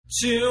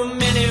Two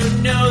men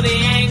who know the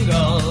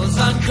angles,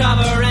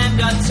 uncover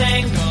and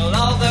untangle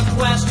all the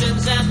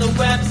questions and the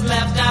webs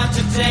left out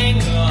to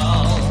tangle.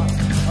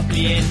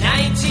 In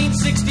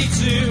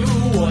 1962,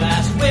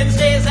 last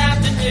Wednesday's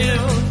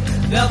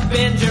afternoon, they'll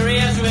bend your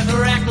ears with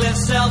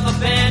reckless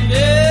self-abandon.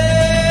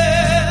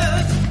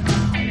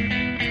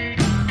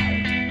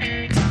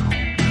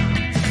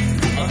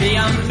 The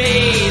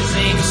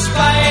amazing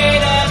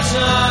Spider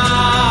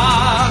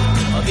Talk.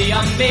 The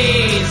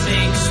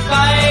amazing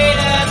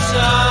Spider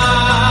Talk.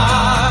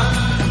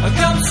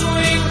 Come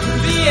swing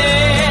through the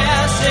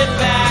air, sit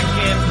back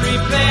and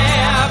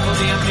prepare for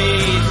the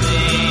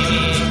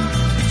amazing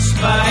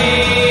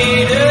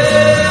Spider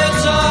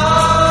Talk.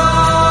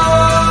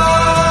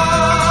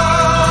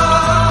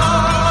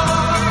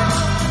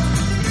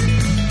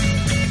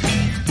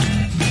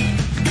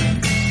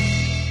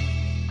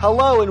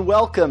 Hello and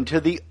welcome to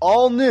the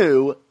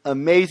all-new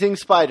Amazing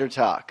Spider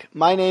Talk.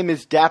 My name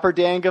is Dapper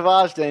Dan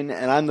Gvozden,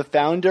 and I'm the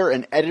founder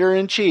and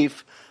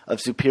editor-in-chief of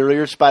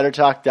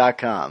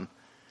SuperiorSpiderTalk.com.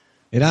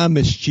 And I'm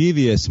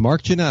mischievous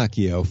Mark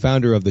Ginocchio,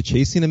 founder of the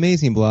Chasing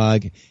Amazing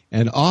blog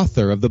and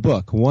author of the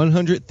book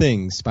 100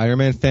 Things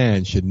Spider-Man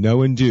Fans Should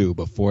Know and Do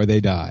Before They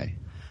Die.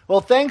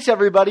 Well, thanks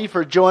everybody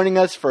for joining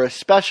us for a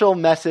special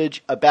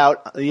message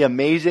about the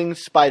Amazing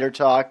Spider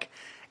Talk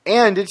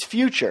and its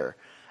future.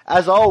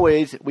 As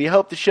always, we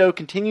hope the show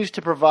continues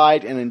to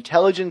provide an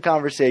intelligent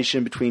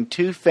conversation between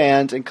two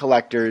fans and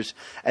collectors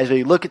as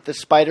we look at the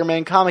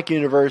Spider-Man comic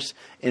universe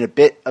in a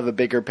bit of a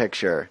bigger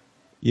picture.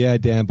 Yeah,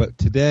 Dan, but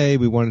today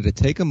we wanted to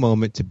take a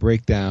moment to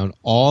break down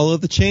all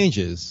of the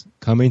changes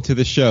coming to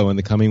the show in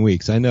the coming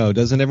weeks. I know,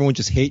 doesn't everyone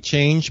just hate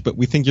change? But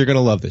we think you're going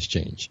to love this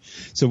change.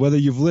 So whether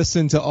you've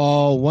listened to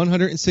all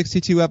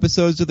 162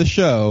 episodes of the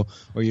show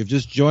or you've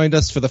just joined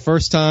us for the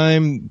first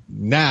time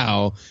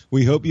now,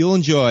 we hope you'll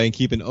enjoy and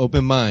keep an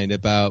open mind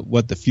about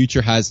what the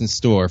future has in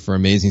store for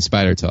Amazing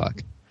Spider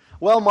Talk.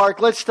 Well, Mark,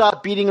 let's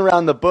stop beating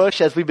around the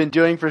bush as we've been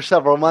doing for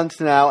several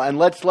months now, and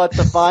let's let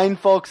the fine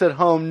folks at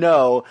home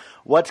know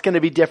what's going to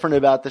be different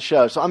about the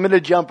show. So I'm going to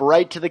jump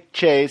right to the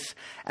chase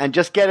and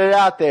just get it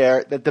out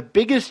there that the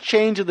biggest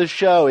change of the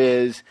show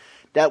is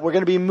that we're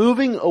going to be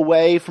moving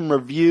away from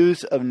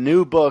reviews of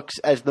new books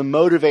as the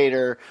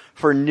motivator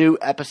for new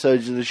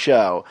episodes of the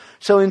show.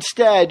 So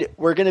instead,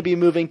 we're going to be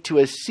moving to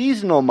a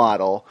seasonal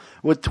model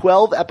with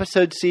 12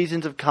 episode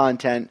seasons of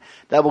content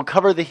that will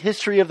cover the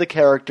history of the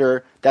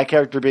character, that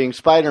character being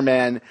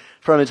Spider-Man,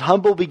 from his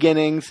humble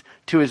beginnings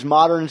to his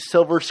modern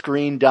silver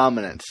screen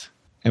dominance.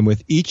 And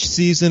with each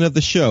season of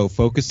the show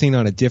focusing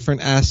on a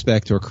different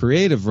aspect or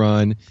creative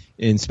run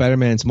in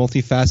Spider-Man's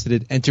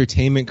multifaceted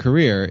entertainment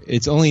career,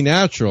 it's only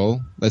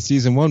natural that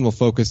season one will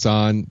focus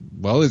on,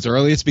 well, his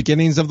earliest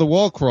beginnings of the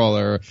wall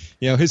crawler,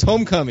 his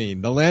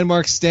homecoming, the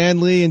landmark Stan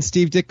Lee and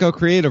Steve Ditko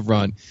creative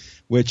run,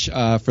 which,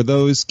 for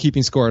those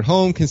keeping score at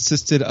home,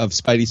 consisted of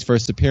Spidey's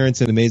first appearance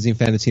in Amazing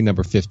Fantasy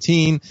number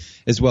 15,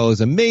 as well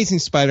as Amazing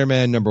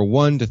Spider-Man number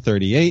 1 to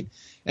 38,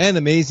 and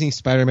Amazing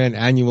Spider-Man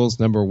Annuals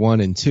number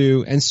 1 and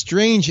 2, and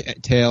Strange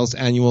Tales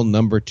Annual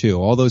number 2.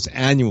 All those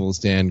annuals,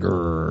 Dan.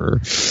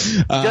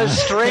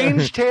 Does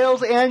Strange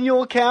Tales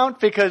Annual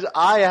count? Because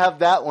I have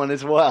that one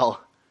as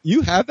well.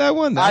 You have that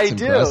one? That's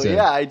impressive. Do,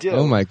 yeah, I do.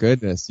 Oh, my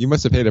goodness. You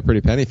must have paid a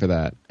pretty penny for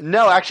that.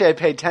 No, actually, I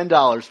paid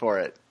 $10 for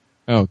it.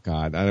 Oh,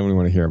 God. I don't even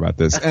want to hear about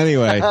this.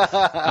 Anyway,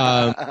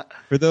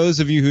 for those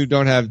of you who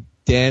don't have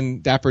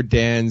Dapper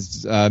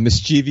Dan's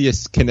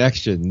mischievous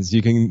connections,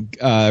 you can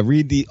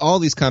read all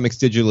these comics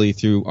digitally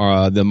through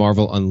the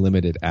Marvel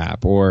Unlimited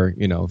app, or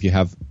if you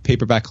have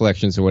paperback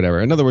collections or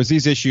whatever. In other words,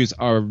 these issues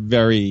are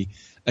very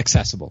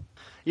accessible.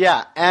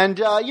 Yeah, and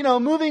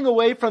moving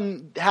away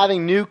from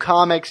having new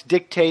comics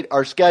dictate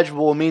our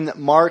schedule will mean that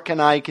Mark and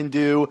I can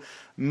do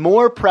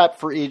more prep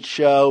for each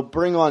show,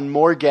 bring on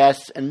more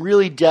guests, and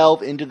really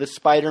delve into the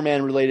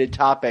Spider-Man related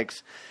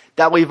topics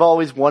that we've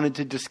always wanted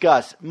to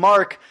discuss.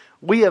 Mark,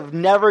 we have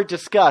never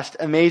discussed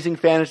Amazing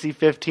Fantasy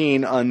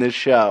 15 on this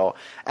show,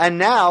 and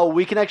now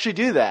we can actually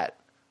do that.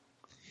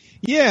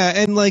 Yeah,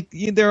 and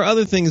there are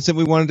other things that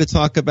we wanted to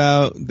talk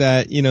about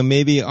that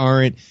maybe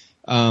aren't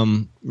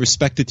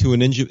respected to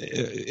an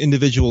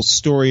individual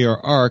story or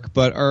arc,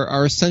 but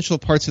are essential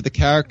parts of the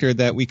character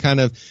that we kind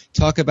of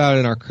talk about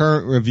in our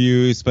current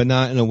reviews, but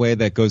not in a way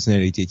that goes into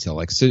any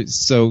detail.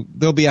 So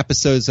there'll be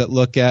episodes that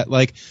look at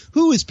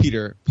who is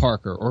Peter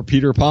Parker or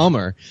Peter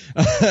Palmer,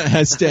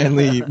 as Stan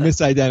Lee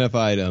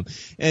misidentified him,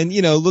 and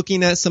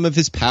looking at some of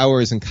his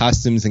powers and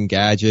costumes and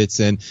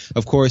gadgets, and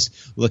of course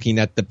looking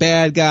at the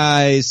bad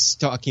guys,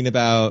 talking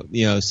about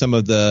some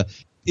of the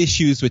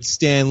issues with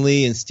Stan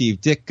Lee and Steve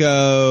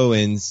Ditko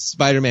and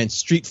Spider-Man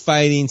street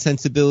fighting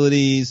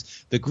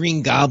sensibilities, the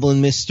Green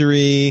Goblin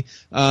mystery.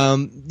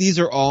 These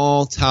are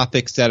all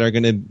topics that are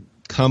going to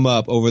come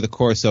up over the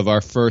course of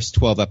our first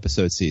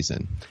 12-episode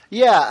season.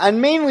 Yeah,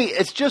 and mainly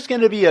it's just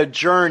going to be a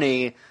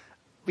journey.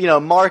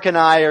 Mark and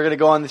I are going to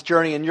go on this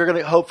journey, and you're going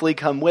to hopefully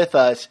come with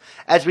us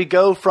as we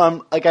go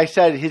from, like I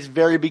said, his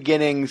very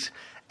beginnings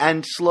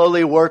and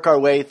slowly work our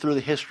way through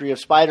the history of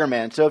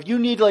Spider-Man. So if you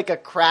need a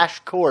crash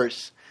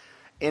course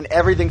in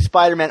everything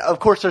Spider-Man. Of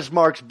course, there's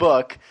Mark's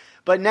book,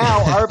 but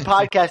now our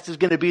podcast is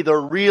going to be the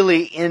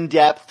really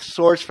in-depth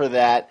source for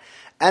that,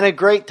 and a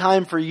great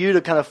time for you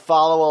to kind of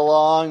follow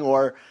along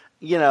or,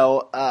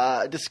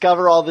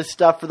 discover all this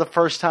stuff for the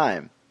first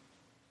time.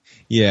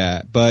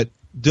 Yeah, but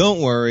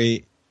don't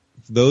worry.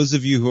 Those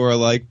of you who are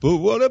like, but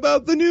what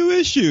about the new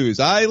issues?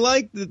 I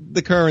like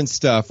the current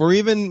stuff, or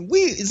even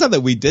it's not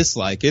that we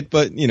dislike it,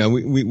 but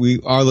we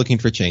are looking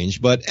for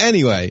change. But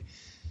anyway,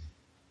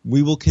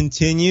 we will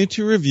continue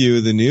to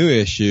review the new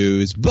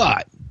issues,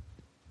 but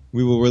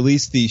we will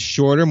release these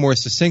shorter, more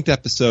succinct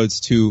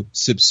episodes to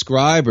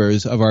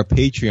subscribers of our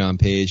Patreon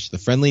page, the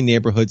Friendly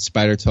Neighborhood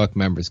Spider Talk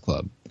Members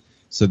Club.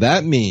 So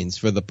that means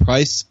for the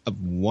price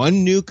of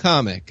one new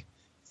comic,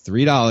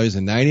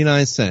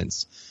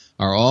 $3.99,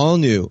 our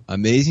all-new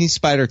Amazing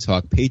Spider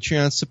Talk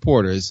Patreon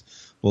supporters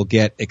will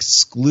get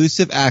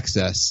exclusive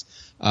access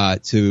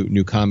to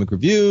new comic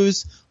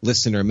reviews,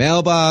 listener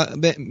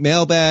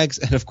mailbags,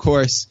 and, of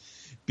course,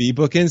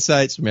 B-Book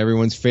insights from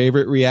everyone's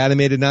favorite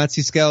reanimated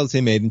Nazi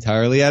skeleton made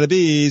entirely out of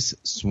bees,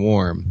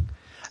 Swarm.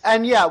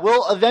 And yeah,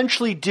 we'll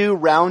eventually do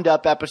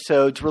roundup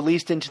episodes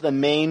released into the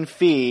main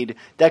feed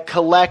that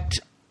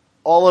collect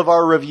all of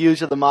our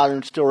reviews of the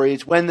modern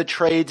stories when the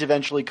trades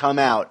eventually come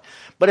out.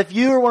 But if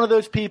you are one of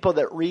those people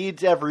that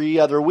reads every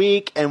other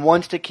week and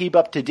wants to keep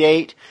up to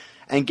date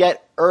and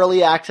get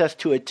early access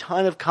to a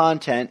ton of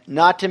content,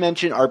 not to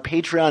mention our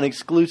Patreon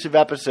exclusive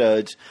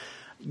episodes,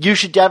 you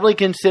should definitely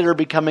consider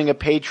becoming a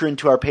patron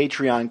to our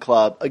Patreon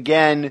club.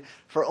 Again,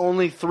 for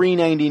only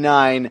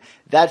 $3.99,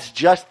 that's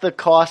just the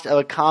cost of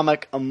a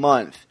comic a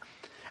month.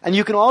 And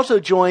you can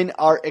also join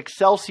our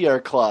Excelsior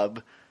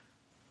Club.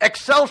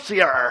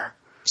 Excelsior!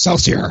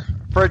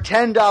 For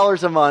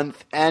 $10 a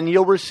month, and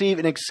you'll receive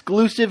an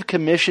exclusive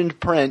commissioned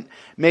print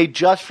made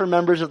just for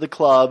members of the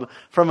club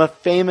from a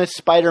famous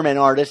Spider-Man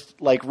artist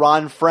like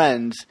Ron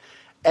Frenz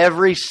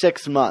every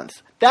 6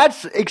 months.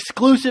 That's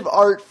exclusive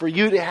art for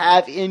you to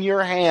have in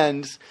your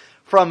hands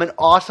from an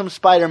awesome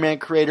Spider-Man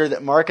creator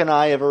that Mark and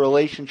I have a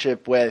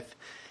relationship with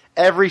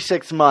every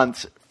 6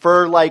 months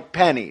for like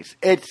pennies.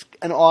 It's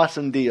an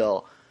awesome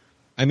deal.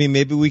 I mean,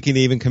 maybe we can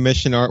even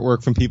commission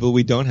artwork from people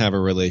we don't have a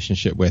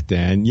relationship with,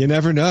 Dan. You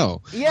never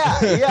know.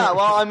 Yeah.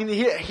 Well, I mean,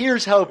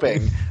 here's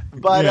hoping.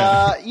 But,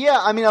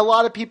 I mean, a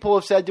lot of people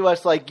have said to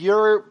us, like,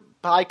 your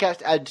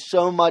podcast adds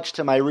so much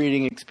to my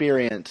reading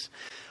experience.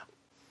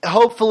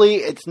 Hopefully,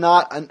 it's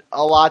not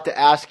a lot to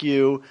ask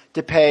you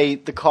to pay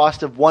the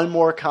cost of one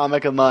more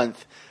comic a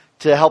month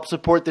to help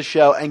support the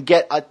show and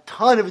get a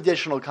ton of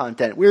additional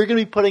content. We're going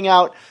to be putting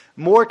out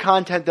more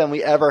content than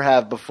we ever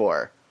have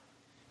before.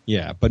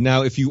 Yeah, but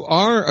now if you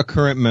are a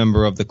current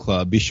member of the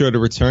club, be sure to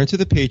return to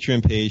the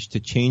Patreon page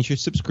to change your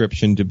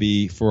subscription to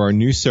be for our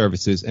new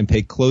services and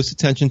pay close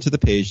attention to the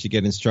page to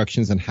get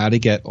instructions on how to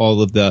get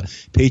all of the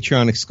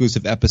Patreon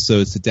exclusive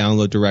episodes to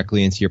download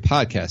directly into your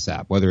podcast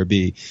app, whether it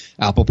be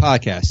Apple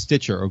Podcasts,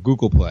 Stitcher, or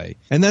Google Play.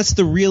 And that's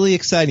the really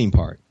exciting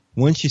part.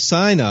 Once you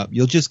sign up,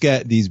 you'll just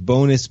get these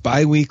bonus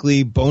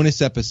bi-weekly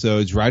bonus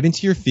episodes right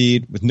into your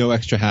feed with no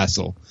extra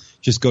hassle.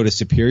 Just go to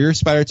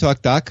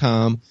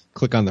SuperiorSpiderTalk.com,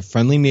 click on the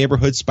Friendly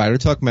Neighborhood Spider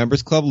Talk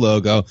Members Club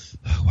logo.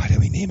 Why did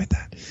we name it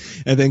that?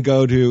 And then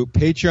go to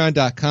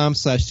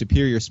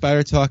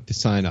Patreon.com/SuperiorSpiderTalk to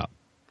sign up.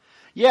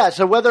 Yeah,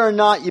 so whether or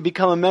not you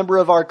become a member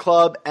of our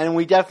club, and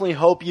we definitely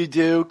hope you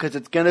do because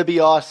it's going to be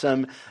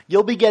awesome,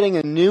 you'll be getting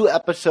a new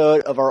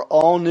episode of our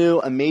all-new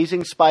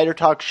Amazing Spider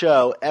Talk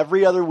show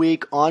every other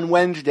week on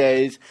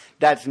Wednesdays.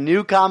 That's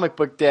New Comic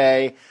Book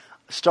Day,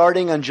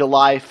 starting on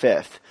July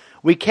 5th.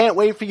 We can't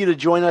wait for you to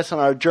join us on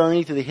our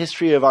journey through the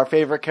history of our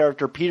favorite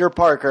character, Peter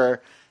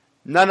Parker,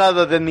 none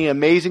other than the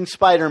Amazing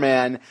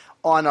Spider-Man,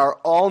 on our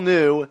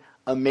all-new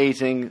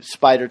Amazing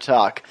Spider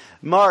Talk.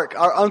 Mark,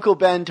 our Uncle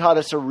Ben taught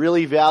us a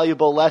really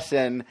valuable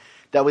lesson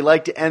that we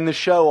like to end the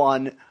show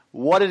on.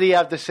 What did he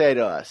have to say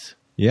to us?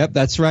 Yep,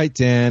 that's right,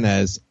 Dan.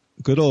 As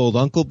good old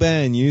Uncle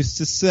Ben used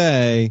to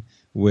say,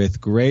 with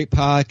great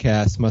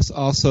podcasts must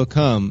also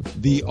come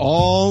the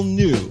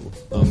all-new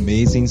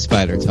Amazing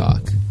Spider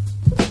Talk.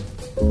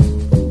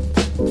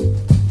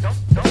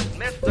 Don't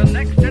miss the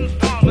next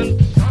installment.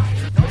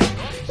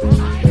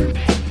 Spider-Man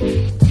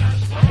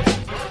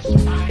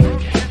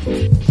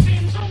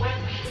seems a web.